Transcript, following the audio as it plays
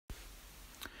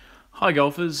Hi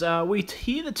golfers, we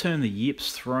hear the term the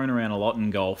yips thrown around a lot in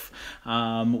golf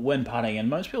when putting, and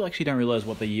most people actually don't realise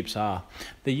what the yips are.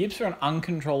 The yips are an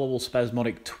uncontrollable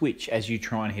spasmodic twitch as you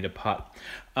try and hit a putt.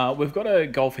 We've got a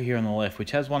golfer here on the left which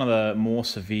has one of the more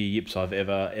severe yips I've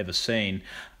ever seen,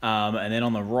 and then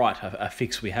on the right a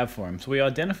fix we have for him. So we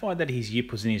identified that his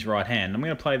yip was in his right hand. I'm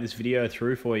going to play this video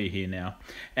through for you here now,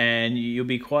 and you'll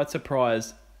be quite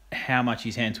surprised how much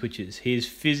his hand twitches. He's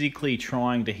physically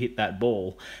trying to hit that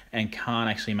ball and can't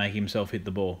actually make himself hit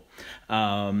the ball.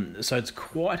 So it's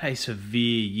quite a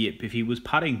severe yip. If he was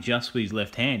putting just with his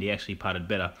left hand, he actually putted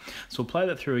better. So we'll play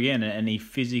that through again, and he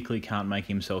physically can't make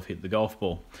himself hit the golf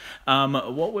ball.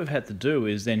 What we've had to do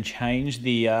is then change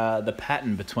the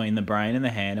pattern between the brain and the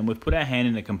hand, and we've put our hand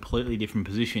in a completely different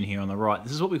position here on the right.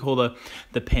 This is what we call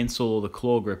the pencil or the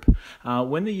claw grip.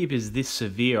 When the yip is this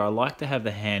severe, I like to have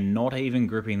the hand not even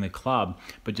gripping the club,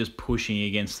 but just pushing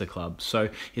against the club. So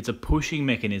it's a pushing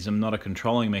mechanism, not a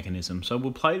controlling mechanism. So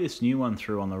we'll play this new one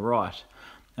through on the right,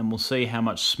 and we'll see how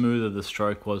much smoother the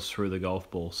stroke was through the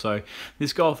golf ball. So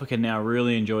this golfer can now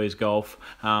really enjoy his golf.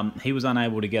 He was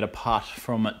unable to get a putt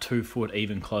from 2 foot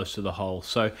even close to the hole.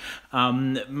 So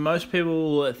most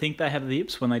people think they have the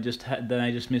yips when they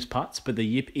just miss putts, but the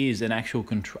yip is an actual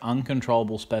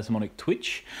uncontrollable spasmodic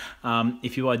twitch.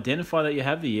 If you identify that you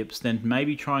have the yips, then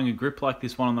maybe trying a grip like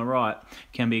this one on the right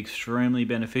can be extremely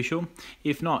beneficial.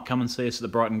 If not, come and see us at the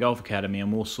Brighton Golf Academy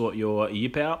and we'll sort your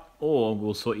yip out, or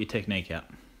we'll sort your technique out.